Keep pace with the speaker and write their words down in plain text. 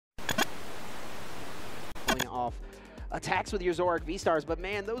off attacks with your Zoroark V-Stars, but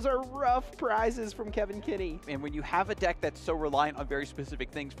man, those are rough prizes from Kevin Kinney. And when you have a deck that's so reliant on very specific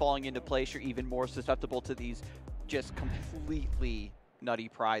things falling into place, you're even more susceptible to these just completely nutty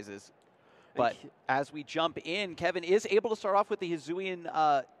prizes. But as we jump in, Kevin is able to start off with the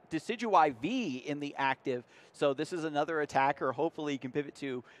Hisuian Decidueye V in the active. So this is another attacker. Hopefully he can pivot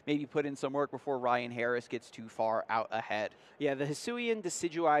to maybe put in some work before Ryan Harris gets too far out ahead. Yeah, the Hisuian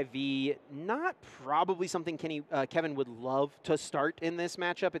Decidueye V, not probably something Kevin would love to start in this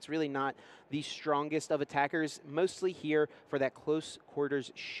matchup. It's really not the strongest of attackers, mostly here for that close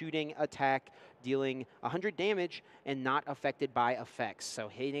quarters shooting attack, dealing 100 damage and not affected by effects. So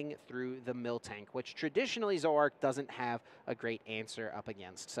hitting through the Miltank, which traditionally Zoroark doesn't have a great answer up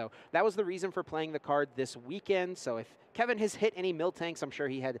against. So that was the reason for playing the card this weekend. So if Kevin has hit any Miltanks, I'm sure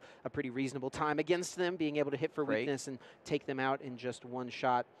he had a pretty reasonable time against them, being able to hit for weakness and take them out in just one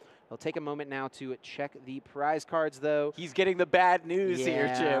shot. I'll take a moment now to check the prize cards, though. He's getting the bad news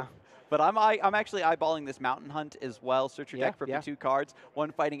here, Chip. But I'm actually eyeballing this Mountain Hunt as well. Search your deck for the 2 cards.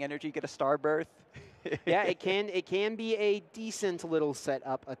 1 Fighting Energy, get a Starbirth. Yeah, it can be a decent little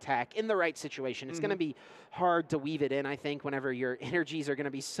setup attack in the right situation. It's going to be hard to weave it in, I think, whenever your energies are going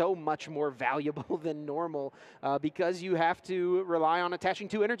to be so much more valuable than normal because you have to rely on attaching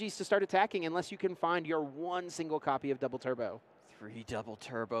 2 energies to start attacking unless you can find your 1 single copy of Double Turbo. 3 double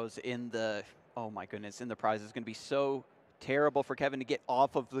turbos in the, oh my goodness, in the prize is going to be so terrible for Kevin to get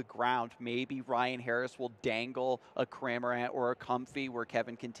off of the ground. Maybe Ryan Harris will dangle a Cramorant or a Comfy where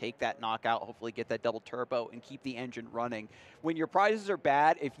Kevin can take that knockout, hopefully get that double turbo and keep the engine running. When your prizes are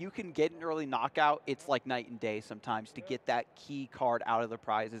bad, if you can get an early knockout, it's like night and day sometimes to get that key card out of the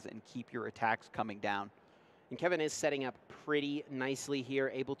prizes and keep your attacks coming down. And Kevin is setting up pretty nicely here,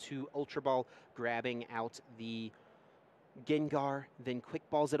 able to Ultra Ball, grabbing out the Gengar, then quick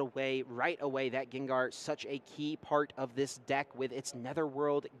balls it away right away. That Gengar, such a key part of this deck with its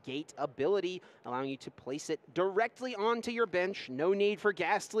Netherworld Gate ability, allowing you to place it directly onto your bench. No need for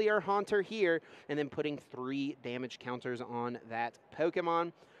Ghastly or Haunter here, and then putting 3 damage counters on that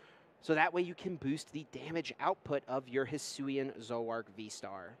Pokemon. So that way you can boost the damage output of your Hisuian Zoroark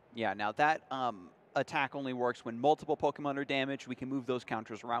V-Star. Yeah, now that attack only works when multiple Pokemon are damaged. We can move those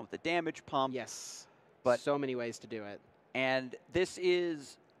counters around with the damage pump. Yes, but so many ways to do it. And this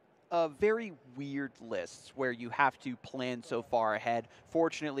is a very weird list where you have to plan so far ahead.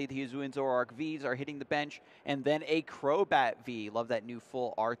 Fortunately, the Hisuian Zoroark Vs are hitting the bench, and then a Crobat V. Love that new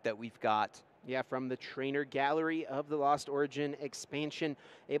full art that we've got. Yeah, from the Trainer Gallery of the Lost Origin expansion.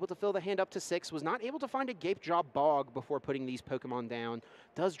 Able to fill the hand up to 6. Was not able to find a Gapejaw Bog before putting these Pokemon down.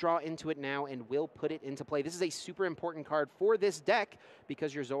 Does draw into it now and will put it into play. This is a super important card for this deck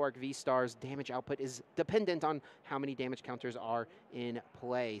because your Zoroark V-Star's damage output is dependent on how many damage counters are in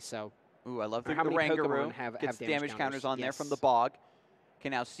play. So, ooh, I love the how many Rangaroo. Pokemon have damage counters on there from the Bog. Can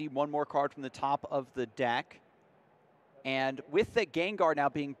now see 1 more card from the top of the deck. And with the Gengar now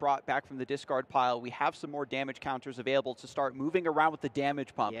being brought back from the discard pile, we have some more damage counters available to start moving around with the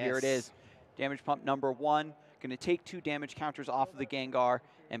damage pump. Here it is. Damage pump number 1. Going to take 2 damage counters off of the Gengar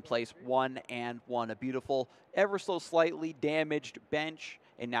and place 1 and 1. A beautiful, ever so slightly damaged bench.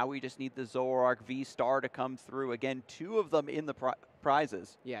 And now we just need the Zoroark V-Star to come through. Again, 2 of them in the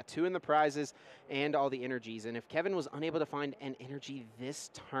prizes. Yeah, 2 in the prizes and all the energies. And if Kevin was unable to find an energy this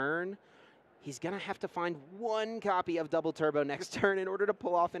turn, he's going to have to find 1 copy of Double Turbo next turn in order to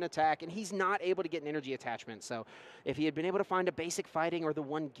pull off an attack, and he's not able to get an energy attachment. So if he had been able to find a basic fighting or the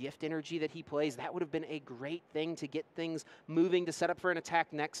 1 gift energy that he plays, that would have been a great thing to get things moving to set up for an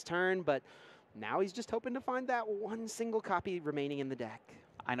attack next turn. But now he's just hoping to find that 1 single copy remaining in the deck.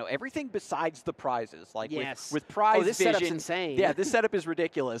 I know, everything besides the prizes. Like yes. with prize this vision, setup's insane. Yeah, this setup is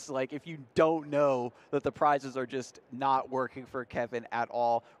ridiculous. Like if you don't know that the prizes are just not working for Kevin at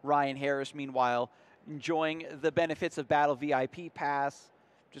all. Ryan Harris, meanwhile, enjoying the benefits of Battle VIP Pass.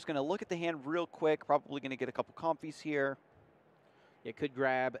 Just going to look at the hand real quick. Probably going to get a couple comfies here. You could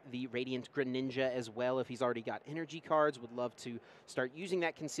grab the Radiant Greninja as well if he's already got energy cards. Would love to start using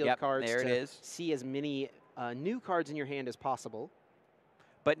that concealed cards to see as many new cards in your hand as possible.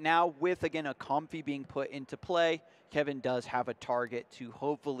 But now with, again, a Comfy being put into play, Kevin does have a target to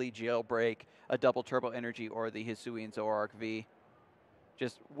hopefully jailbreak a Double Turbo Energy or the Hisuian Zoroark V.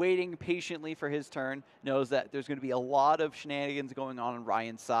 Just waiting patiently for his turn, knows that there's going to be a lot of shenanigans going on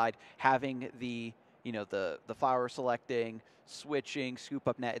Ryan's side, having the, you know, the flower selecting, switching, scoop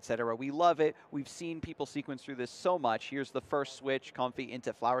up net, etc. We love it. We've seen people sequence through this so much. Here's the first switch, Comfy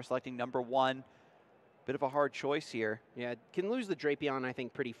into flower selecting number 1. Bit of a hard choice here. Yeah, can lose the Drapion, I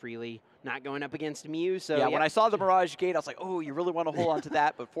think, pretty freely. Not going up against Mew, so yeah, when I saw the Mirage Gate, I was like, oh, you really want to hold on to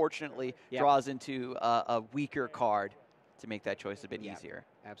that, but fortunately draws into a weaker card to make that choice a bit easier.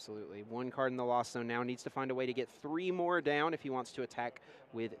 Absolutely. One card in the Lost Zone now, needs to find a way to get 3 more down if he wants to attack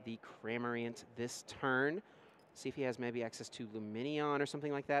with the Cramorant this turn. See if he has maybe access to Lumineon or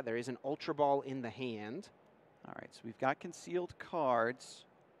something like that. There is an Ultra Ball in the hand. All right, so we've got concealed cards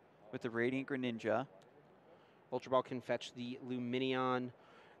with the Radiant Greninja. Ultra Ball can fetch the Lumineon.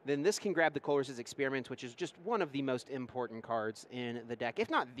 Then this can grab the Colress's Experiment, which is just one of the most important cards in the deck, if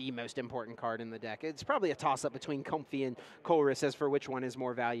not the most important card in the deck. It's probably a toss-up between Comfey and Colress as for which one is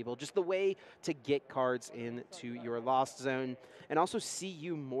more valuable. Just the way to get cards into your Lost Zone and also see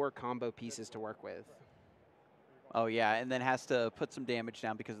you more combo pieces to work with. Oh, yeah, and then has to put some damage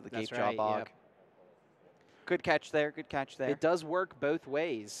down because of the Gape right, Jaw Bog. Good catch there, good catch there. It does work both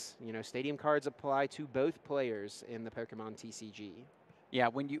ways. You know, Stadium cards apply to both players in the Pokemon TCG. Yeah,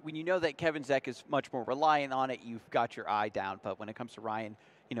 when you know that Kevin's deck is much more reliant on it, you've got your eye down. But when it comes to Ryan,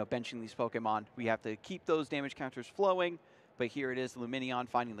 you know, benching these Pokemon, we have to keep those damage counters flowing. But here it is, Lumineon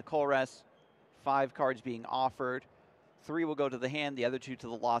finding the Colress. 5 cards being offered. 3 will go to the hand, the other 2 to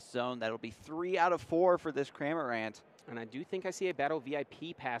the Lost Zone. That'll be 3 out of 4 for this Cramorant. And I do think I see a Battle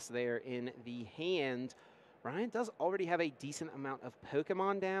VIP pass there in the hand. Ryan does already have a decent amount of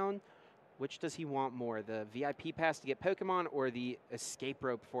Pokemon down. Which does he want more, the VIP pass to get Pokemon or the escape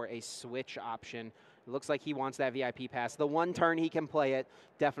rope for a switch option? It looks like he wants that VIP pass. The one turn he can play it,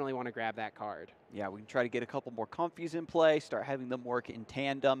 definitely want to grab that card. Yeah, we can try to get a couple more Comfies in play, start having them work in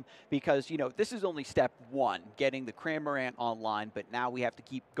tandem because, you know, this is only step 1, getting the Cramorant online, but now we have to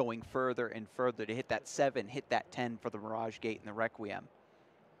keep going further and further to hit that 7, hit that 10 for the Mirage Gate and the Requiem.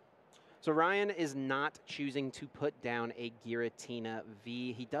 So Ryan is not choosing to put down a Giratina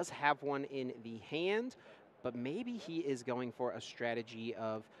V. He does have one in the hand, but maybe he is going for a strategy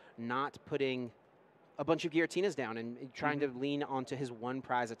of not putting a bunch of Giratinas down and trying to lean onto his one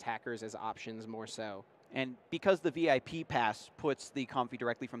prize attackers as options more so. And because the VIP pass puts the Comfey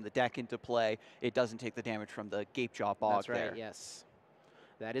directly from the deck into play, it doesn't take the damage from the Gape Jaw Bog. That's right, yes.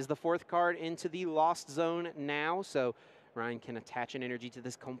 That is the 4th card into the Lost Zone now, so Ryan can attach an energy to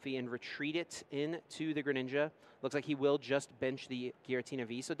this Comfey and retreat it into the Greninja. Looks like he will just bench the Giratina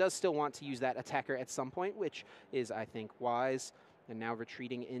V, so does still want to use that attacker at some point, which is, I think, wise. And now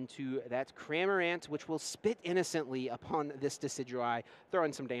retreating into that Cramorant, which will spit innocently upon this Decidueye,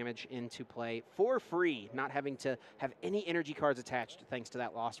 throwing some damage into play for free, not having to have any energy cards attached thanks to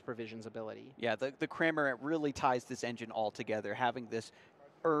that Lost Provisions ability. Yeah, the Cramorant really ties this engine all together, having this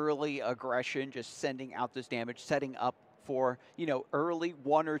early aggression, just sending out this damage, setting up for, you know, early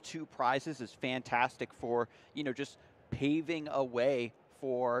 1 or 2 prizes is fantastic for, you know, just paving a way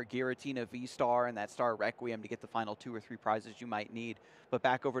for Giratina V-Star and that Star Requiem to get the final 2 or 3 prizes you might need. But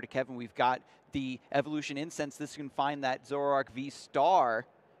back over to Kevin, we've got the Evolution Incense. This can find that Zoroark V-Star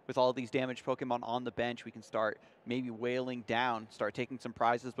with all these damaged Pokemon on the bench. We can start maybe wailing down, start taking some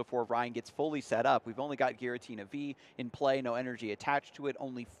prizes before Ryan gets fully set up. We've only got Giratina V in play, no energy attached to it,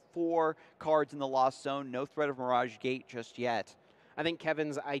 only 4 cards in the Lost Zone, no threat of Mirage Gate just yet. I think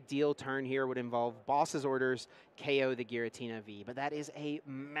Kevin's ideal turn here would involve Boss's Orders, KO the Giratina V, but that is a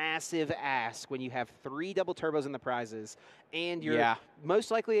massive ask when you have 3 double turbos in the prizes, and you're most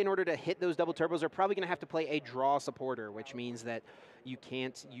likely, in order to hit those double turbos, are probably going to have to play a draw supporter, which means that you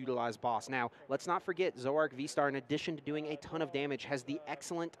can't utilize Boss. Now, let's not forget, Zoroark V-Star, in addition to doing a ton of damage, has the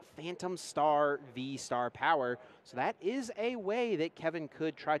excellent Phantom Star V-Star power, so that is a way that Kevin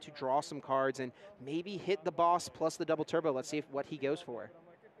could try to draw some cards and maybe hit the Boss plus the double turbo. Let's see what he goes for.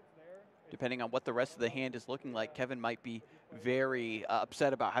 Depending on what the rest of the hand is looking like, Kevin might be very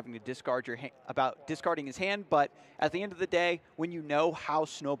upset about having to discard discarding his hand. But at the end of the day, when you know how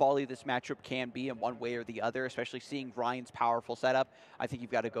snowbally this matchup can be in one way or the other, especially seeing Ryan's powerful setup, I think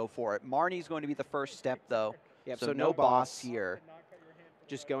you've got to go for it. Marnie's going to be the first step, though. Yep, so no boss here.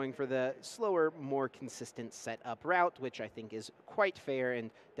 Just going for the slower, more consistent setup route, which I think is quite fair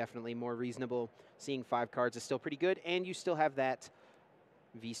and definitely more reasonable. Seeing 5 cards is still pretty good, and you still have that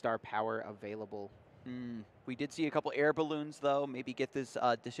V-Star power available. We did see a couple air balloons, though. Maybe get this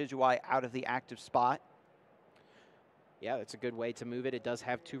Decidueye out of the active spot. Yeah, that's a good way to move it. It does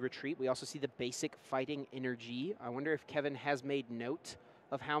have 2 retreat. We also see the basic fighting energy. I wonder if Kevin has made note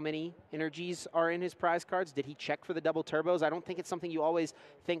of how many energies are in his prize cards. Did he check for the double turbos? I don't think it's something you always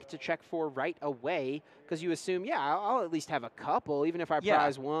think to check for right away, because you assume, yeah, I'll at least have a couple, even if I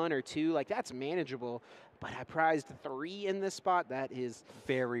prize 1 or 2. Like, that's manageable. But I prized 3 in this spot. That is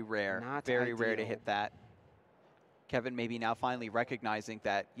very rare. Not very ideal. rare to hit that. Kevin maybe now finally recognizing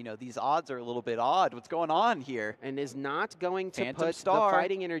that, you know, these odds are a little bit odd. What's going on here? And is not going to Phantom put Star. the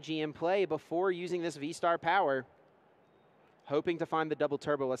fighting energy in play before using this V-Star power. Hoping to find the double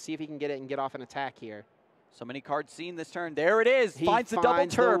turbo. Let's see if he can get it and get off an attack here. So many cards seen this turn. There it is. He finds the double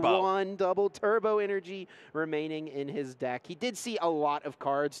turbo. The one double turbo energy remaining in his deck. He did see a lot of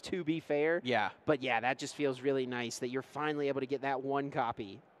cards, to be fair. Yeah. But yeah, that just feels really nice that you're finally able to get that one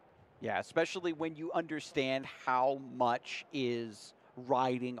copy. Yeah, especially when you understand how much is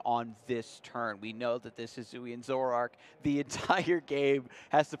riding on this turn. We know that this Hisuian Zoroark, the entire game,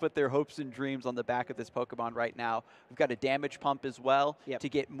 has to put their hopes and dreams on the back of this Pokemon right now. We've got a damage pump as well to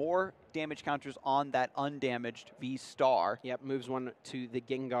get more damage counters on that undamaged V-Star. Yep, moves one to the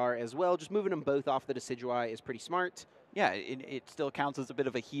Gengar as well. Just moving them both off the Decidueye is pretty smart. Yeah, it still counts as a bit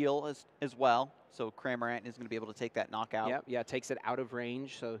of a heal as well. So Cramorant is going to be able to take that knockout. Yep, yeah, takes it out of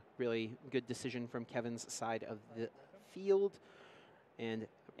range. So really good decision from Kevin's side of the field. And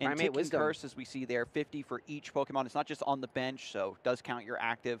Ticking Curse, as we see there, 50 for each Pokemon. It's not just on the bench, so it does count your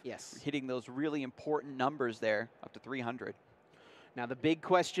active. Yes. Hitting those really important numbers there, up to 300. Now the big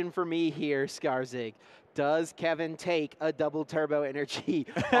question for me here, Skarzig, does Kevin take a double turbo energy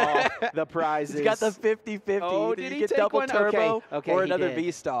off the prizes? He's got the 50-50. Oh, did he get take double one? turbo Okay, or he another did.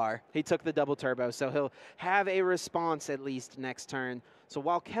 V-Star? He took the double turbo, so he'll have a response at least next turn. So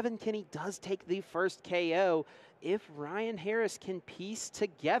while Kevin Kinney does take the first KO, if Ryan Harris can piece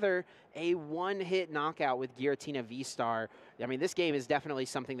together a one-hit knockout with Giratina V-Star, I mean, this game is definitely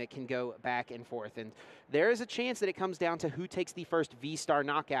something that can go back and forth. And there is a chance that it comes down to who takes the first V-Star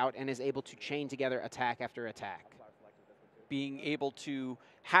knockout and is able to chain together attack after attack. Being able to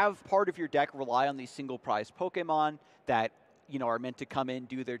have part of your deck rely on these single prize Pokemon that, you know, are meant to come in,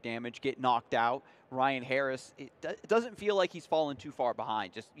 do their damage, get knocked out. Ryan Harris, it doesn't feel like he's fallen too far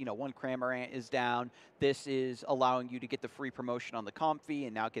behind. Just, you know, one Cramorant is down. This is allowing you to get the free promotion on the Comfy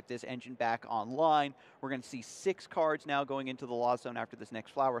and now get this engine back online. We're going to see 6 cards now going into the Lost Zone after this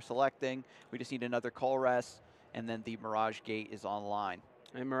next flower selecting. We just need another Colress, and then the Mirage Gate is online.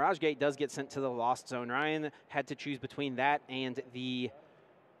 And Mirage Gate does get sent to the Lost Zone. Ryan had to choose between that and the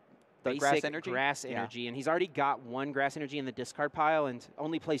grass energy? Grass energy, and he's already got one grass energy in the discard pile and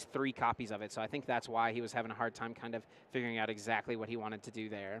only plays 3 copies of it. So I think that's why he was having a hard time kind of figuring out exactly what he wanted to do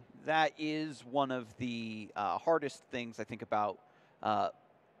there. That is one of the hardest things I think about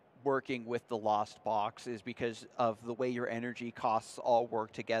working with the Lost Box, is because of the way your energy costs all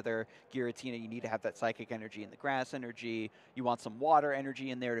work together. Giratina, you need to have that psychic energy and the grass energy. You want some water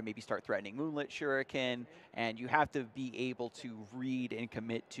energy in there to maybe start threatening Moonlit Shuriken, and you have to be able to read and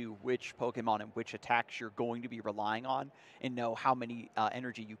commit to which Pokemon and which attacks you're going to be relying on and know how many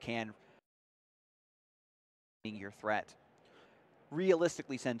energy you can your threat.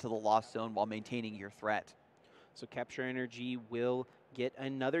 Realistically send to the Lost Zone while maintaining your threat. So Capture Energy will get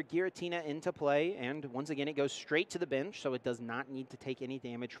another Giratina into play, and once again it goes straight to the bench, so it does not need to take any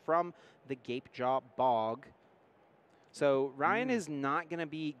damage from the Gapejaw Bog. So Ryan is not going to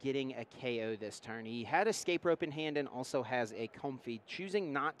be getting a KO this turn. He had Escape Rope in hand and also has a Comfy.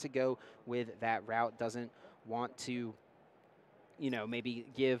 Choosing not to go with that route, doesn't want to, you know, maybe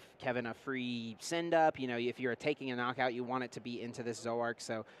give Kevin a free send-up. You know, if you're taking a knockout, you want it to be into this Zoroark,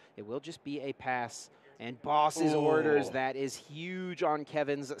 so it will just be a pass. And Boss's orders, that is huge on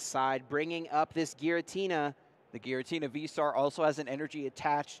Kevin's side, bringing up this Giratina. The Giratina V-Star also has an energy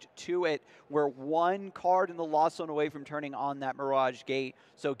attached to it. We're 1 card in the Lost Zone away from turning on that Mirage Gate,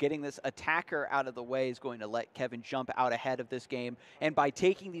 so getting this attacker out of the way is going to let Kevin jump out ahead of this game. And by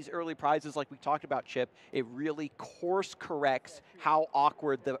taking these early prizes like we talked about, Chip, it really course corrects how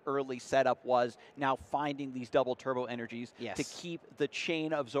awkward the early setup was, now finding these double turbo energies to keep the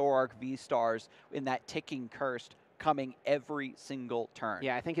chain of Zoroark V-Stars in that ticking curse coming every single turn.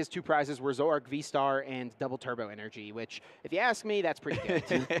 Yeah, I think his 2 prizes were Zoroark V-Star and Double Turbo Energy, which, if you ask me, that's pretty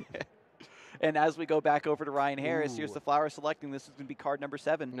good. And as we go back over to Ryan Harris, here's the flower selecting. This is going to be card number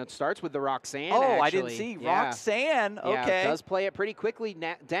 7. And it starts with the Roxanne, Oh, actually. I didn't see. Roxanne, okay. Yeah, it does play it pretty quickly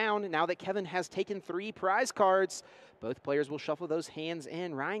down now that Kevin has taken 3 prize cards. Both players will shuffle those hands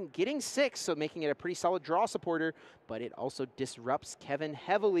in. Ryan getting 6, so making it a pretty solid draw supporter, but it also disrupts Kevin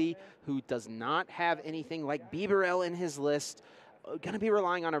heavily, who does not have anything like Bibarel in his list. Going to be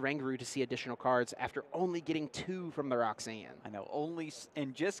relying on a Rangaroo to see additional cards after only getting 2 from the Roxanne. I know,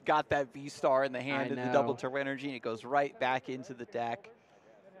 and just got that V-Star in the hand of the double turbo energy, and it goes right back into the deck.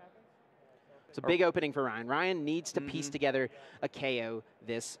 It's a big opening for Ryan. Ryan needs to piece together a KO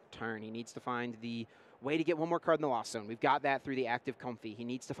this turn. He needs to find the way to get 1 more card in the Lost Zone. We've got that through the active Comfy. He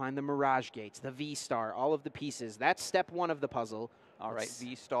needs to find the Mirage Gates, the V-Star, all of the pieces. That's step 1 of the puzzle. All right,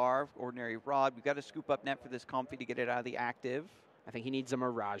 V-Star, Ordinary Rod. We've got to scoop up net for this Comfy to get it out of the active. I think he needs a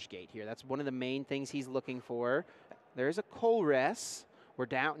Mirage Gate here. That's one of the main things he's looking for. There's a Colress. We're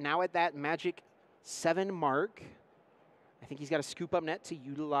down now at that magic 7 mark. I think he's got to scoop up net to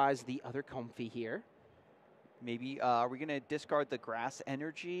utilize the other Comfy here. Maybe, are we going to discard the Grass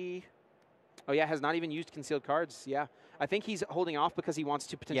Energy? Oh, yeah, has not even used concealed cards. Yeah. I think he's holding off because he wants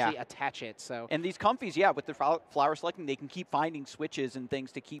to potentially attach it. So. And these Comfies, yeah, with the flower selecting, they can keep finding switches and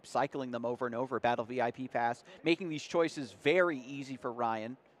things to keep cycling them over and over. Battle VIP Pass, making these choices very easy for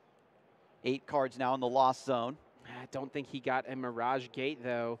Ryan. 8 cards now in the Lost Zone. I don't think he got a Mirage Gate,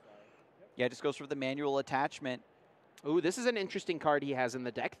 though. Yeah, just goes for the manual attachment. Ooh, this is an interesting card he has in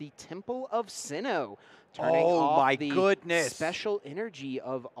the deck, the Temple of Sinnoh. Turning off my the goodness. special energy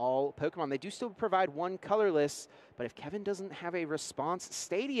of all Pokemon. They do still provide 1 colorless, but if Kevin doesn't have a response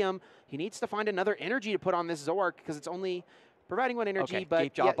stadium, he needs to find another energy to put on this Zoroark because it's only providing 1 energy. Okay,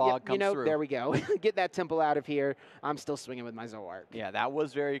 but Bog you know, through. there we go. Get that Temple out of here. I'm still swinging with my Zoroark. Yeah, that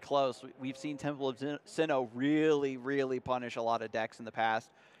was very close. We've seen Temple of Sinnoh really, really punish a lot of decks in the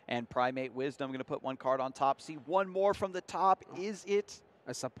past. And Primate Wisdom going to put 1 card on top. See, 1 more from the top. Is it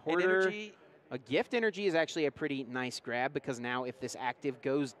a supporter? Energy? A gift energy is actually a pretty nice grab because now if this active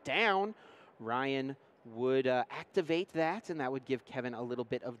goes down, Ryan would activate that, and that would give Kevin a little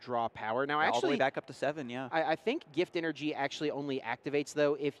bit of draw power. Now, actually, all the way back up to 7, yeah. I think gift energy actually only activates,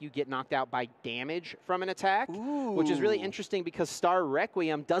 though, if you get knocked out by damage from an attack, which is really interesting because Star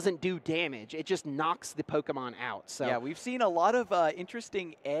Requiem doesn't do damage. It just knocks the Pokemon out. So yeah, we've seen a lot of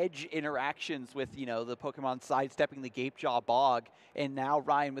interesting edge interactions with, you know, the Pokemon sidestepping the Gapejaw Bog, and now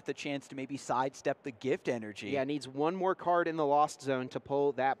Ryan with the chance to maybe sidestep the gift energy. Yeah, needs 1 more card in the Lost Zone to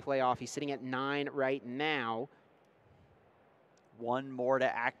pull that play off. He's sitting at 9 right now. 1 more to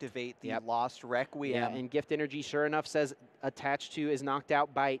activate the Lost Requiem. Yeah, and gift energy, sure enough, says attached to is knocked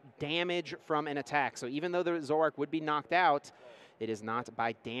out by damage from an attack. So even though the Zoroark would be knocked out, it is not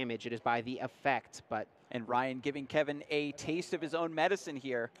by damage. It is by the effect. And Ryan giving Kevin a taste of his own medicine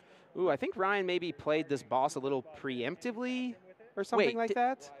here. Ooh, I think Ryan maybe played this boss a little preemptively or something like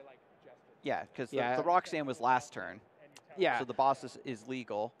that. Yeah, because the Roxanne was last turn. Yeah. So the boss is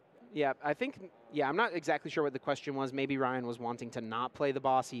legal. Yeah, I think, I'm not exactly sure what the question was. Maybe Ryan was wanting to not play the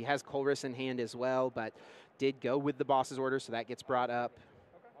boss. He has Colress in hand as well, but did go with the boss's order, so that gets brought up.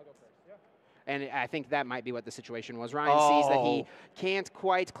 And I think that might be what the situation was. Ryan sees that he can't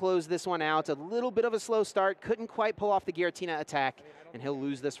quite close this one out. A little bit of a slow start. Couldn't quite pull off the Giratina attack, and he'll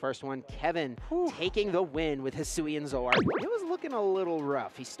lose this first one. Kevin taking the win with Hisuian Zoroark. It was looking a little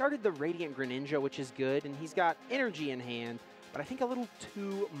rough. He started the Radiant Greninja, which is good, and he's got energy in hand, but I think a little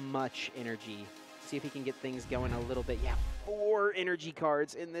too much energy. See if he can get things going a little bit. Yeah, 4 energy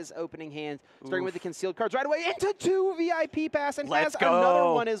cards in this opening hand. Starting with the concealed cards right away into 2 VIP pass and has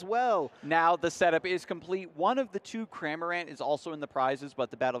another one as well. Now the setup is complete. One of the 2 Cramorant is also in the prizes,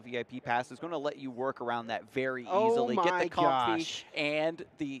 but the Battle VIP pass is going to let you work around that very easily. Get the Comfy and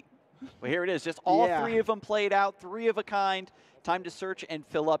the... Well, here it is. Just all 3 of them played out. 3 of a kind. Time to search and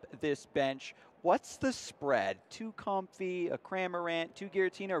fill up this bench. What's the spread? 2 Comfy, a Cramorant, 2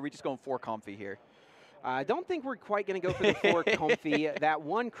 Giratina, or are we just going 4 Comfy here? I don't think we're quite going to go for the 4 Comfy. That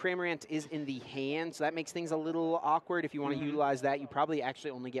 1 Cramorant is in the hand, so that makes things a little awkward. If you want to utilize that, you probably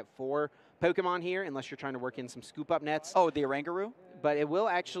actually only get 4 Pokemon here, unless you're trying to work in some scoop-up nets. Oh, the Oranguru? But it will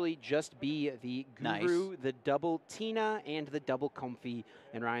actually just be the Guru, the double Tina, and the double Comfy.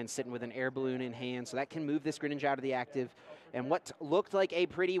 And Ryan's sitting with an air balloon in hand, so that can move this Greninja out of the active. And what looked like a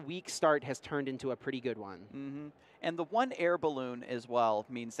pretty weak start has turned into a pretty good one. And the 1 air balloon as well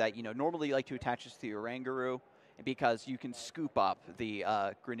means that, you know, normally you like to attach this to your Oranguru because you can scoop up the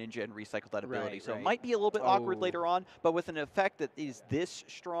Greninja and recycle that ability. So it might be a little bit awkward later on, but with an effect that is this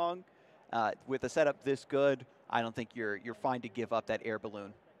strong, with a setup this good, I don't think you're fine to give up that air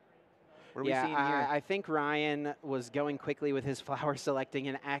balloon. What are we seeing here? I think Ryan was going quickly with his flower selecting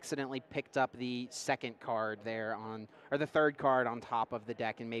and accidentally picked up the 2nd card there or the 3rd card on top of the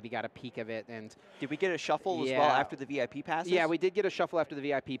deck and maybe got a peek of it. And did we get a shuffle as well after the VIP passes? Yeah, we did get a shuffle after the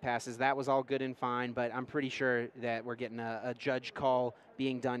VIP passes. That was all good and fine, but I'm pretty sure that we're getting a judge call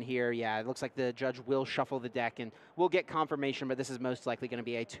being done here. Yeah, it looks like the judge will shuffle the deck, and we'll get confirmation, but this is most likely going to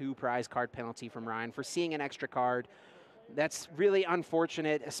be a 2 prize card penalty from Ryan for seeing an extra card. That's really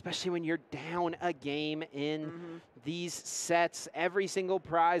unfortunate, especially when you're down a game in these sets. Every single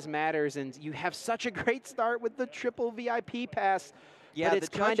prize matters, and you have such a great start with the triple VIP pass, but it's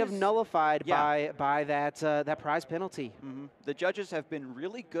kind of nullified by that prize penalty. The judges have been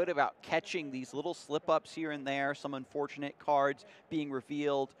really good about catching these little slip-ups here and there, some unfortunate cards being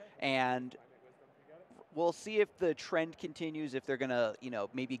revealed, and We'll see if the trend continues, if they're going to,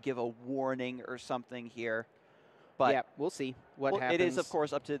 maybe give a warning or something here. But yeah, we'll see what happens. It is, of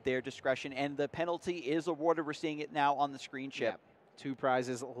course, up to their discretion, and the penalty is awarded. We're seeing it now on the screen chip. Yep. 2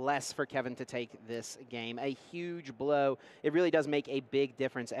 prizes less for Kevin to take this game. A huge blow. It really does make a big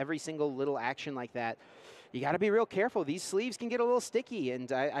difference. Every single little action like that, you got to be real careful. These sleeves can get a little sticky,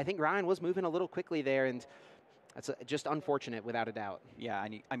 and I think Ryan was moving a little quickly there, and that's just unfortunate without a doubt. Yeah,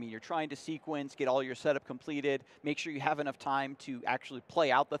 and I mean, you're trying to sequence, get all your setup completed, make sure you have enough time to actually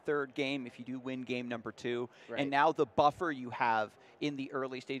play out the third game if you do win game number 2. Right. And now the buffer you have in the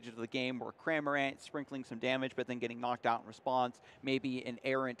early stages of the game where Cramorant sprinkling some damage but then getting knocked out in response, maybe an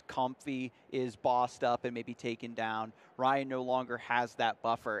errant Comfy is bossed up and maybe taken down. Ryan no longer has that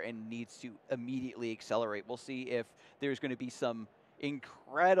buffer and needs to immediately accelerate. We'll see if there's going to be some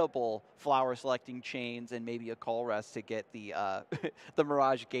incredible flower selecting chains and maybe a call rest to get the the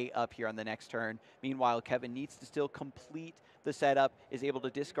Mirage Gate up here on the next turn. Meanwhile, Kevin needs to still complete the setup, is able to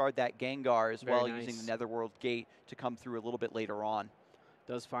discard that Gengar as well, using the Netherworld Gate to come through a little bit later on.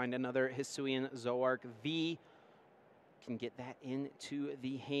 Does find another Hisuian Zoroark V. Can get that into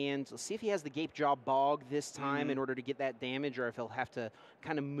the hand. Let's see if he has the Gape Jaw Bog this time in order to get that damage, or if he'll have to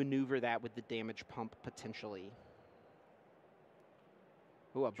kind of maneuver that with the damage pump potentially.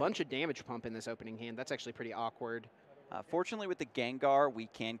 Ooh, a bunch of damage pump in this opening hand. That's actually pretty awkward. Fortunately, with the Gengar, we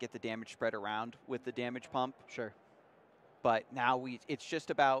can get the damage spread around with the damage pump. Sure. But now it's just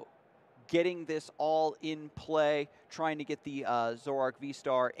about getting this all in play, trying to get the Zoroark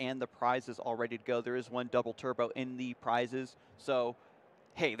V-Star and the prizes all ready to go. There is one double turbo in the prizes. So,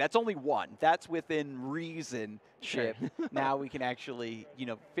 hey, that's only one. That's within reason, Chip. Sure. Now we can actually,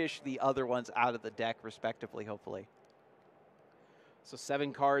 fish the other ones out of the deck, respectively, hopefully. So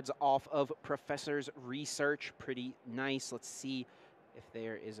 7 cards off of Professor's Research. Pretty nice. Let's see if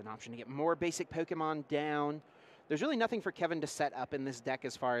there is an option to get more basic Pokemon down. There's really nothing for Kevin to set up in this deck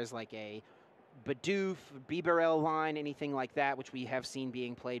as far as like a Bidoof, Bibarel line, anything like that, which we have seen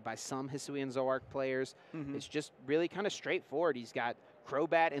being played by some Hisuian Zoroark players. It's just really kind of straightforward. He's got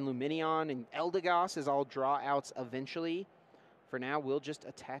Crobat and Lumineon, and Eldegoss is all draw outs eventually. For now, we'll just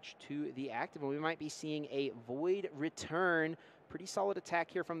attach to the active, and we might be seeing a Void Return. Pretty solid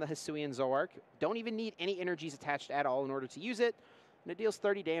attack here from the Hisuian Zoroark. Don't even need any energies attached at all in order to use it. And it deals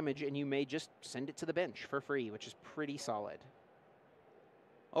 30 damage, and you may just send it to the bench for free, which is pretty solid.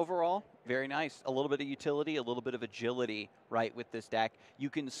 Overall, very nice. A little bit of utility, a little bit of agility, right, with this deck. You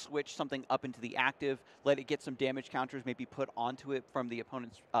can switch something up into the active, let it get some damage counters, maybe put onto it from the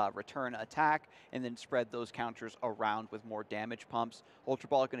opponent's return attack, and then spread those counters around with more damage pumps. Ultra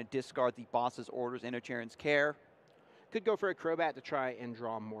Ball going to discard the boss's orders, Inocharon's Care. Could go for a Crobat to try and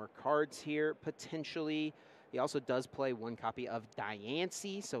draw more cards here, potentially. He also does play 1 copy of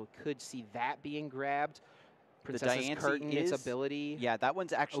Diancie, so could see that being grabbed. Princess's Curtain, its ability. Yeah, that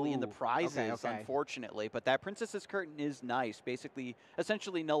one's actually in the prizes, unfortunately. But that Princess's Curtain is nice, basically,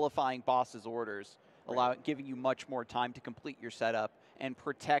 essentially nullifying boss's orders, giving you much more time to complete your setup and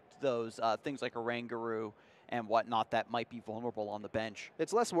protect those things like Oranguru and whatnot that might be vulnerable on the bench.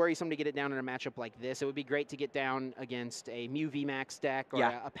 It's less worrisome to get it down in a matchup like this. It would be great to get down against a Mew VMAX deck or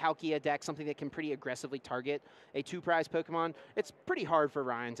a Palkia deck, something that can pretty aggressively target a 2-prize Pokemon. It's pretty hard for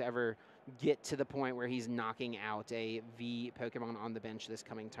Ryan to ever get to the point where he's knocking out a V Pokemon on the bench this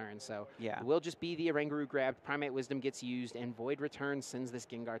coming turn. So it will just be the Oranguru grabbed, Primate Wisdom gets used, and Void Return sends this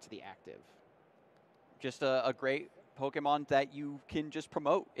Gengar to the active. Just a great Pokemon that you can just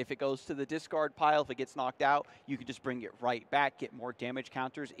promote. If it goes to the discard pile, if it gets knocked out, you can just bring it right back, get more damage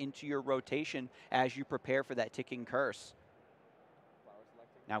counters into your rotation as you prepare for that ticking curse.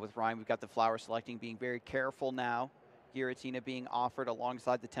 Now with Ryan, we've got the flower selecting, being very careful now. Giratina being offered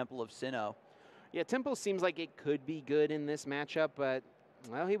alongside the Temple of Sinnoh. Yeah, Temple seems like it could be good in this matchup, but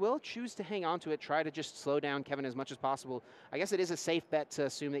well, he will choose to hang on to it, try to just slow down Kevin as much as possible. I guess it is a safe bet to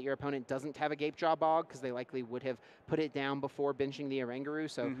assume that your opponent doesn't have a Gape Jaw Bog, because they likely would have put it down before benching the Oranguru,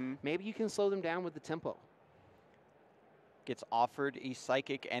 so maybe you can slow them down with the Temple. Gets offered a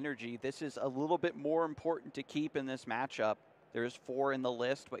Psychic Energy. This is a little bit more important to keep in this matchup. There's 4 in the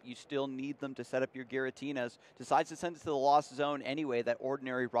list, but you still need them to set up your Giratinas. Decides to send it to the Lost Zone anyway. That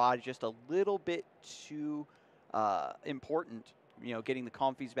Ordinary Rod is just a little bit too important. Getting the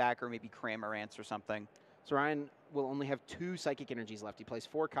Comfies back or maybe Cramorants or something. So Ryan will only have 2 Psychic Energies left. He plays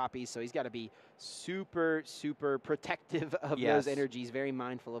 4 copies, so he's got to be super, super protective of those energies, very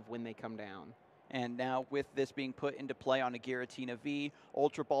mindful of when they come down. And now with this being put into play on a Giratina V,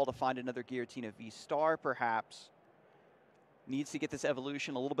 Ultra Ball to find another Giratina V-Star perhaps. Needs to get this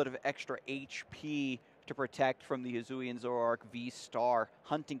evolution a little bit of extra HP to protect from the Hisuian Zoroark V-Star,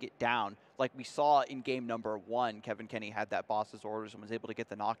 hunting it down. like we saw in game number 1, Kevin Kenny had that boss's orders and was able to get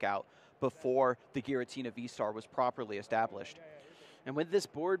the knockout before the Giratina V-Star was properly established. And with this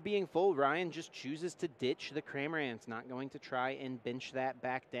board being full, Ryan just chooses to ditch the Cramorant. Not going to try and bench that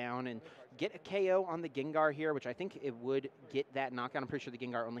back down and get a KO on the Gengar here, which I think it would get that knockout. I'm pretty sure the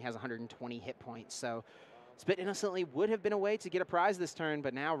Gengar only has 120 hit points. So Spit Innocently would have been a way to get a prize this turn,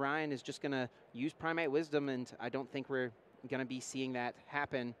 but now Ryan is just going to use Primate Wisdom, and I don't think we're going to be seeing that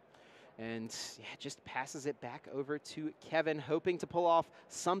happen. And yeah, just passes it back over to Kevin, hoping to pull off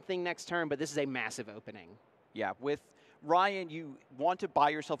something next turn, but this is a massive opening. Yeah, with Ryan, you want to buy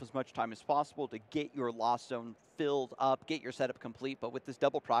yourself as much time as possible to get your Lost Zone filled up, get your setup complete, but with this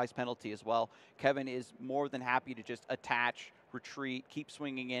double prize penalty as well, Kevin is more than happy to just attach, retreat, keep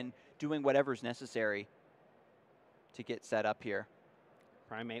swinging in, doing whatever's necessary to get set up here.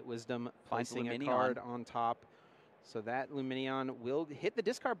 Primate Wisdom placing a card on top. So that Lumineon will hit the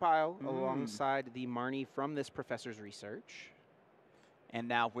discard pile alongside the Marnie from this Professor's Research. And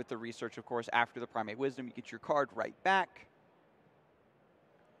now with the research, of course, after the Primate Wisdom, you get your card right back.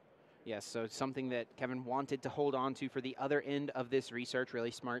 Yes, so it's something that Kevin wanted to hold on to for the other end of this research. Really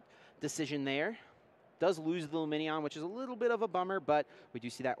smart decision there. Does lose the Lumineon, which is a little bit of a bummer, but we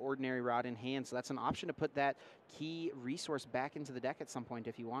do see that Ordinary Rod in hand, so that's an option to put that key resource back into the deck at some point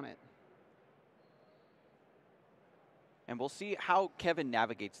if you want it. And we'll see how Kevin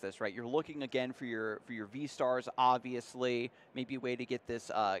navigates this, right? You're looking again for your V-Stars, obviously. Maybe a way to get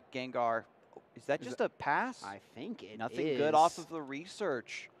this Gengar. Is that just a pass? I think it is. Nothing good off of the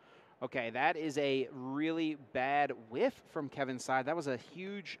research. Okay, that is a really bad whiff from Kevin's side. That was a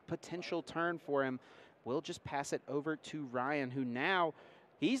huge potential turn for him. We'll just pass it over to Ryan, who now,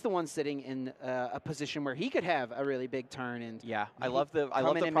 he's the one sitting in a position where he could have a really big turn. And yeah, I love the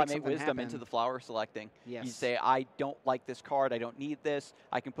Primate Wisdom into the flower selecting. Yes. You say, I don't like this card, I don't need this.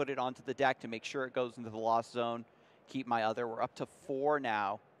 I can put it onto the deck to make sure it goes into the Lost Zone. Keep my other. We're up to 4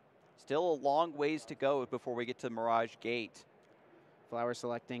 now. Still a long ways to go before we get to Mirage Gate. Flower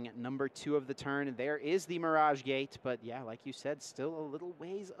selecting number 2 of the turn. There is the Mirage Gate, but yeah, like you said, still a little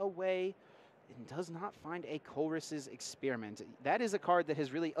ways away. And does not find a Colress's Experiment. That is a card that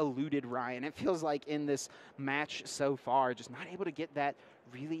has really eluded Ryan. It feels like in this match so far, just not able to get that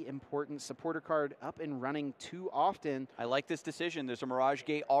really important supporter card up and running too often. I like this decision. There's a Mirage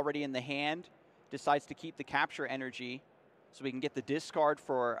Gate already in the hand. Decides to keep the Capture Energy so we can get the discard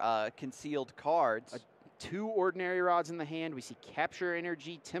for concealed cards. 2 Ordinary Rods in the hand. We see Capture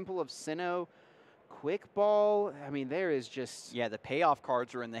Energy, Temple of Sinnoh, Quick Ball. I mean, there is just... Yeah, the payoff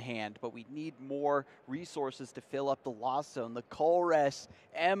cards are in the hand, but we need more resources to fill up the Lost Zone. The Colress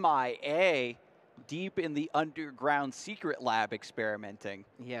MIA deep in the underground secret lab experimenting.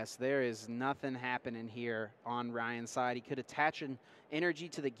 Yes, there is nothing happening here on Ryan's side. He could attach an energy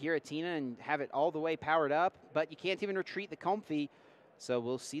to the Giratina and have it all the way powered up, but you can't even retreat the Comfey. So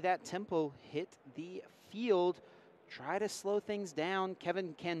we'll see that Temple hit the field. Try to slow things down.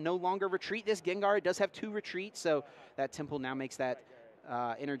 Kevin can no longer retreat this Gengar. It does have 2 retreats, so that Temple now makes that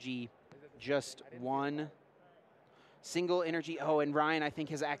energy just 1 single energy. Oh, and Ryan, I think,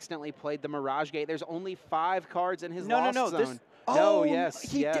 has accidentally played the Mirage Gate. There's only 5 cards in his Lost Zone.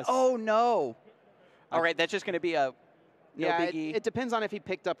 Oh, no. All right, that's just going to be a it depends on if he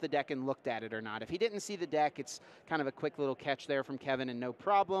picked up the deck and looked at it or not. If he didn't see the deck, it's kind of a quick little catch there from Kevin and no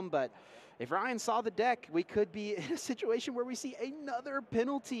problem, but if Ryan saw the deck, we could be in a situation where we see another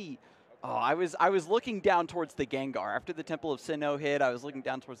penalty. Oh, I was looking down towards the Gengar. After the Temple of Sinnoh hit, I was looking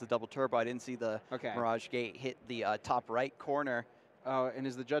down towards the double turbo. I didn't see the Mirage Gate hit the top right corner. Oh, and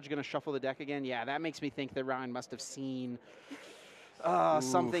is the judge going to shuffle the deck again? Yeah, that makes me think that Ryan must have seen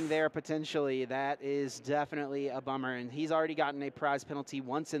something there potentially. That is definitely a bummer, and he's already gotten a prize penalty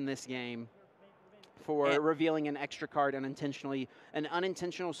once in this game for revealing an extra card unintentionally. An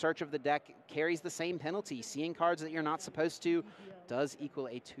unintentional search of the deck carries the same penalty. Seeing cards that you're not supposed to does equal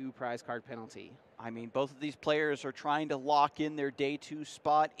a 2 prize card penalty. I mean, both of these players are trying to lock in their day 2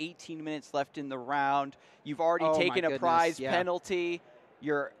 spot. 18 minutes left in the round. You've already taken a prize penalty.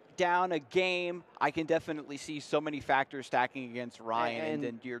 You're down a game. I can definitely see so many factors stacking against Ryan,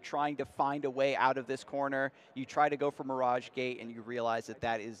 and you're trying to find a way out of this corner. You try to go for Mirage Gate, and you realize that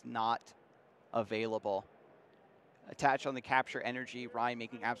that is not available. Attach on the Capture Energy. Ryan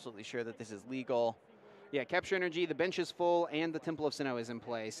making absolutely sure that this is legal. Yeah, Capture Energy, the bench is full, and the Temple of Sinnoh is in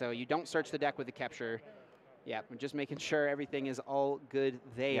play, so you don't search the deck with the Capture. Yeah, I'm just making sure everything is all good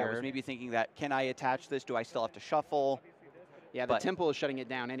there. Yeah, I was maybe thinking that, can I attach this? Do I still have to shuffle? Yeah, the Temple is shutting it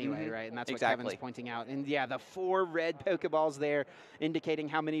down anyway, right? And that's what exactly. Kevin's pointing out. And yeah, the 4 red Pokeballs there indicating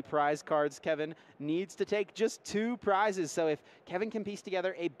how many prize cards Kevin needs to take. Just 2 prizes. So if Kevin can piece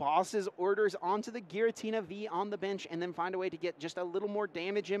together a boss's orders onto the Giratina V on the bench and then find a way to get just a little more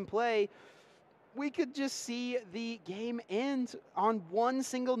damage in play, we could just see the game end on one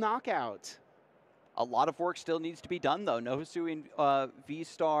single knockout. A lot of work still needs to be done, though. No Hisuian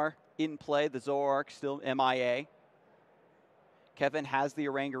V-Star in play. The Zoroark still MIA. Kevin has the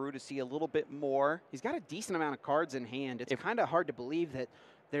Oranguru to see a little bit more. He's got a decent amount of cards in hand. It's kind of hard to believe that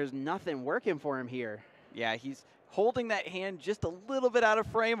there's nothing working for him here. Yeah, he's holding that hand just a little bit out of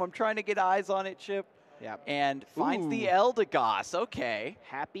frame. I'm trying to get eyes on it, Chip. Yeah. And finds the Eldegoss. Okay.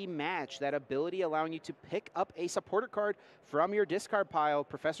 Happy match. That ability allowing you to pick up a supporter card from your discard pile.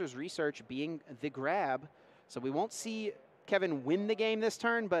 Professor's Research being the grab. So we won't see Kevin win the game this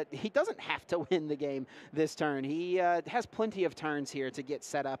turn, but he doesn't have to win the game this turn. He has plenty of turns here to get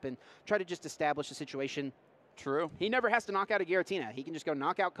set up and try to just establish a situation. True. He never has to knock out a Giratina. He can just go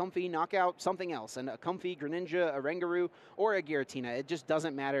knock out Comfey, knock out something else, and a Comfey, Greninja, a Oranguru, or a Giratina. It just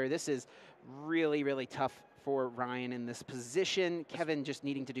doesn't matter. This is really, really tough for Ryan in this position. Kevin just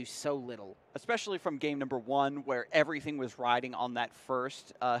needing to do so little. Especially from game number 1, where everything was riding on that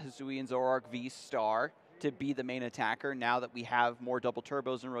first Hisuian Zoroark V-Star to be the main attacker. Now that we have more double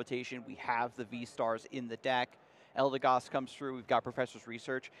turbos in rotation, we have the V-Stars in the deck. Eldegoss comes through. We've got Professor's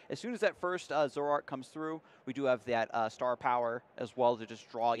Research. As soon as that first Zoroark comes through, we do have that star power as well to just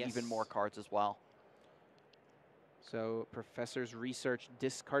draw even more cards as well. So Professor's Research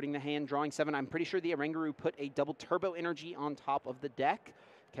discarding the hand, drawing 7. I'm pretty sure the Oranguru put a double turbo energy on top of the deck.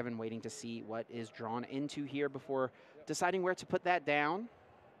 Kevin waiting to see what is drawn into here before deciding where to put that down.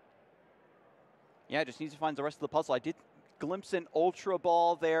 Yeah, just needs to find the rest of the puzzle. I did glimpse an Ultra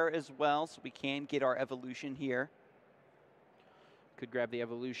Ball there as well, so we can get our evolution here. Could grab the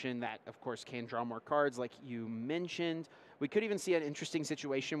evolution. That, of course, can draw more cards, like you mentioned. We could even see an interesting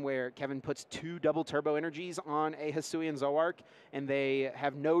situation where Kevin puts 2 double turbo energies on a Hisuian Zoroark, and they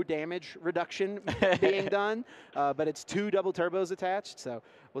have no damage reduction being done, but it's 2 double turbos attached. So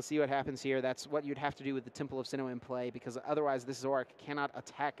we'll see what happens here. That's what you'd have to do with the Temple of Sinnoh in play, because otherwise this Zoroark cannot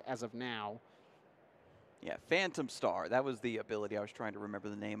attack as of now. Yeah, Phantom Star. That was the ability I was trying to remember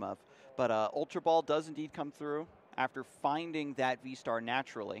the name of. But Ultra Ball does indeed come through after finding that V-Star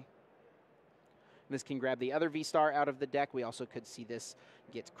naturally. This can grab the other V-Star out of the deck. We also could see this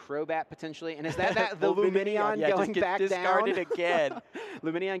get Crobat potentially. And is that the Luminion going back down? Discarded again.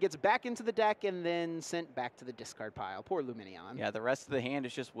 Luminion gets back into the deck and then sent back to the discard pile. Poor Luminion. Yeah, the rest of the hand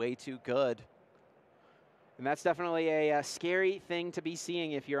is just way too good. And that's definitely a scary thing to be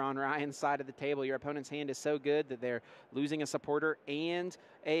seeing if you're on Ryan's side of the table. Your opponent's hand is so good that they're losing a supporter and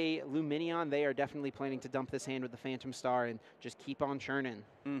a Luminion. They are definitely planning to dump this hand with the Phantom Star and just keep on churning.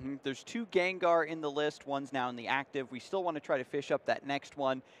 There's 2 Gengar in the list. One's now in the active. We still want to try to fish up that next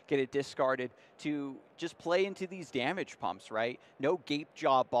one, get it discarded to just play into these damage pumps, right? No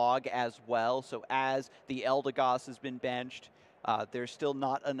Gapejaw Bog as well. So as the Eldegoss has been benched, there's still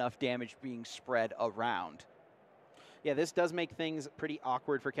not enough damage being spread around. Yeah, this does make things pretty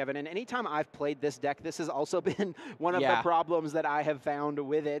awkward for Kevin. And anytime I've played this deck, this has also been one of the problems that I have found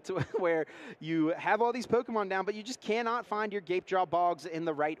with it, where you have all these Pokemon down, but you just cannot find your Gapejaw Bogs in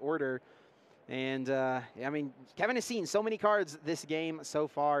the right order. And, I mean, Kevin has seen so many cards this game so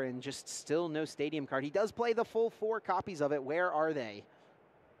far and just still no Stadium card. He does play the full 4 copies of it. Where are they?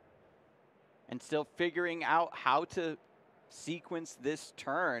 And still figuring out how to sequence this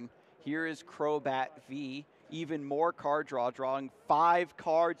turn. Here is Crobat V. Even more card draw, drawing 5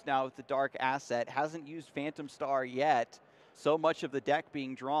 cards now with the Dark Asset. Hasn't used Phantom Star yet. So much of the deck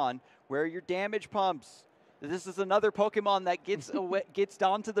being drawn. Where are your damage pumps? This is another Pokemon that gets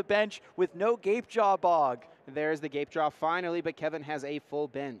down to the bench with no Gapejaw Bog. There's the Gapejaw finally, but Kevin has a full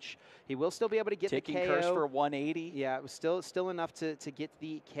bench. He will still be able to get the KO. Taking Curse for 180. Yeah, it was still enough to get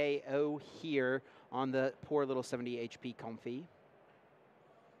the KO here on the poor little 70 HP Comfey.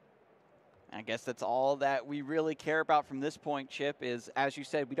 I guess that's all that we really care about from this point, Chip, is, as you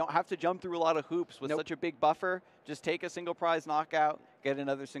said, we don't have to jump through a lot of hoops with such a big buffer. Just take a single prize knockout, get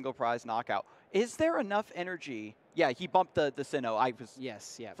another single prize knockout. Is there enough energy? Yeah, he bumped the Sinnoh. I was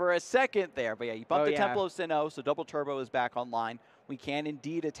for a second there, but yeah, he bumped the Temple of Sinnoh, so Double Turbo is back online. We can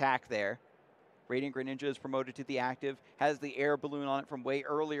indeed attack there. Radiant Greninja is promoted to the active, has the air balloon on it from way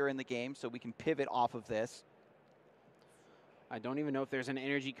earlier in the game, so we can pivot off of this. I don't even know if there's an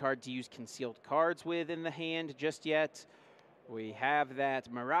energy card to use concealed cards with in the hand just yet. We have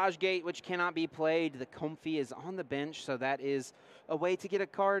that Mirage Gate, which cannot be played. The Comfey is on the bench, so that is a way to get a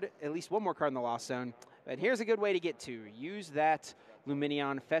card, at least one more card in the Lost Zone. But here's a good way to get to. Use that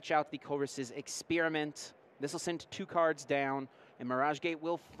Luminion, fetch out the Chorus's Experiment. This will send 2 cards down, and Mirage Gate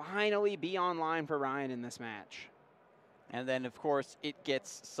will finally be online for Ryan in this match. And then, of course, it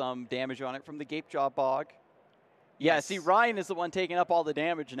gets some damage on it from the Gapejaw Bog. Yeah, see, Ryan is the one taking up all the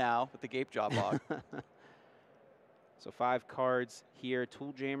damage now with the Gapejaw Bog. So 5 cards here.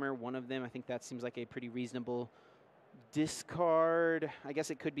 Tool Jammer, one of them. I think that seems like a pretty reasonable discard. I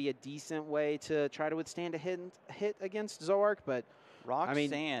guess it could be a decent way to try to withstand a hit against Zoroark, but I mean,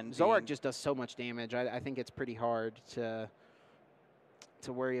 Zoroark just does so much damage. I think it's pretty hard to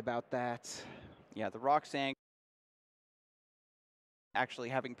worry about that. Yeah, the Roxanne actually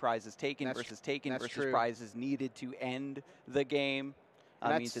having prizes taken versus prizes needed to end the game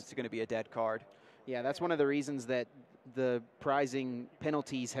means it's going to be a dead card. Yeah, that's one of the reasons that the prizing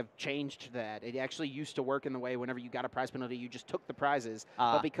penalties have changed that. It actually used to work in the way whenever you got a prize penalty, you just took the prizes.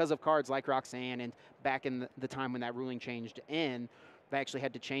 But because of cards like Roxanne and back in the time when that ruling changed in, they actually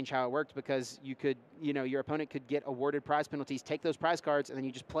had to change how it worked because you could, your opponent could get awarded prize penalties, take those prize cards, and then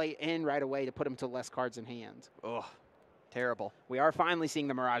you just play in right away to put them to less cards in hand. Ugh, terrible. We are finally seeing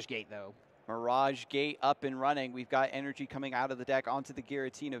the Mirage Gate, though. Mirage Gate up and running. We've got energy coming out of the deck onto the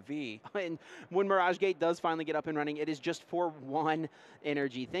Giratina V. And when Mirage Gate does finally get up and running, it is just for 1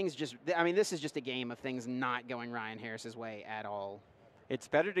 energy. Things just, I mean, this is just a game of things not going Ryan Harris's way at all. It's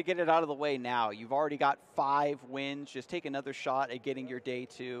better to get it out of the way now. You've already got 5 wins. Just take another shot at getting your day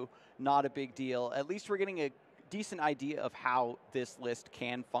 2. Not a big deal. At least we're getting a decent idea of how this list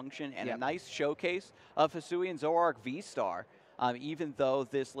can function and a nice showcase of Hisuian Zoroark V-Star. Even though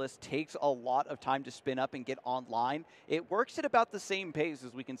this list takes a lot of time to spin up and get online, it works at about the same pace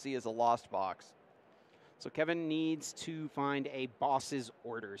as we can see as a Lost Box. So Kevin needs to find a boss's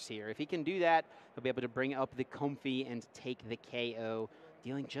orders here. If he can do that, he'll be able to bring up the Comfy and take the KO,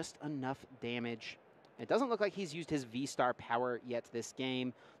 dealing just enough damage. It doesn't look like he's used his V-Star power yet this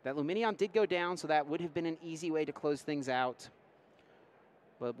game. That Luminion did go down, so that would have been an easy way to close things out.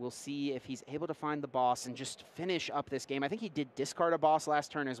 But we'll see if he's able to find the boss and just finish up this game. I think he did discard a boss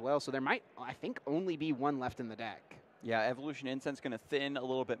last turn as well, so there might, I think, only be 1 left in the deck. Yeah, Evolution Incense going to thin a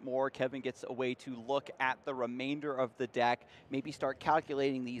little bit more. Kevin gets a way to look at the remainder of the deck, maybe start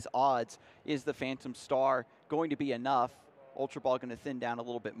calculating these odds. Is the Phantom Star going to be enough? Ultra Ball going to thin down a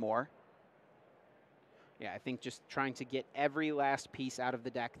little bit more. Yeah, I think just trying to get every last piece out of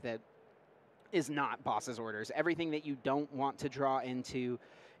the deck that is not boss's orders. Everything that you don't want to draw into,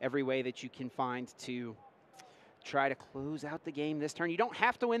 every way that you can find to try to close out the game this turn. You don't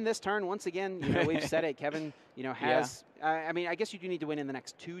have to win this turn. Once again, we've said it. Kevin, has. I mean, I guess you do need to win in the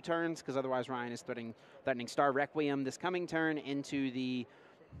next 2 turns because otherwise Ryan is threatening Star Requiem this coming turn into the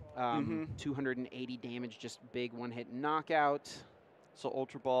 280 damage, just big 1-hit knockout. So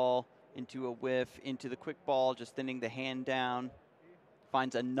Ultra Ball into a whiff, into the Quick Ball, just thinning the hand down.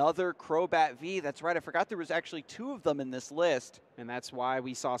 Finds another Crobat V. That's right, I forgot there was actually 2 of them in this list. And that's why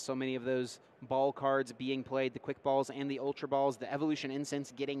we saw so many of those ball cards being played, the Quick Balls and the Ultra Balls, the Evolution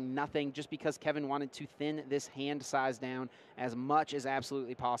Incense getting nothing just because Kevin wanted to thin this hand size down as much as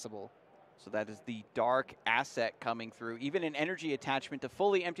absolutely possible. So that is the Dark Asset coming through. Even an energy attachment to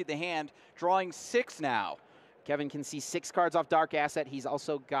fully empty the hand, drawing 6 now. Kevin can see 6 cards off Dark Asset. He's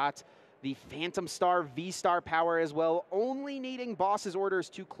also got the Phantom Star V-Star power as well, only needing boss's orders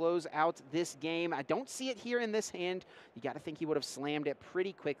to close out this game. I don't see it here in this hand. You got to think he would have slammed it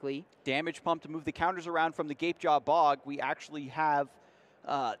pretty quickly. Damage pump to move the counters around from the Gapejaw Bog. We actually have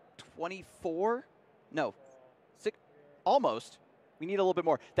 24? No, 6, almost. We need a little bit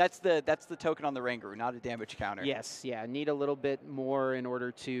more. That's the token on the Rangaroo, not a damage counter. Yes, yeah, need a little bit more in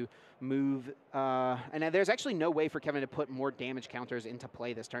order to move. And there's actually no way for Kevin to put more damage counters into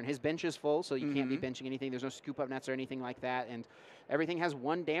play this turn. His bench is full, so you can't be benching anything. There's no scoop-up nets or anything like that, and everything has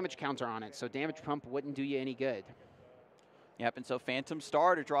 1 damage counter on it, so damage pump wouldn't do you any good. Yep, and so Phantom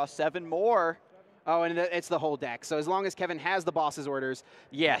Star to draw 7 more. Oh, and it's the whole deck. So as long as Kevin has the boss's orders,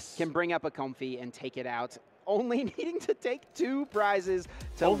 can bring up a Comfy and take it out. Only needing to take 2 prizes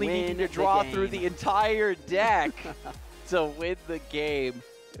to only win needing to draw through the entire deck to win the game.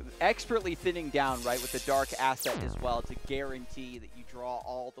 Expertly thinning down, right, with the Dark Asset as well to guarantee that you draw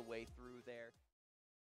all the way through.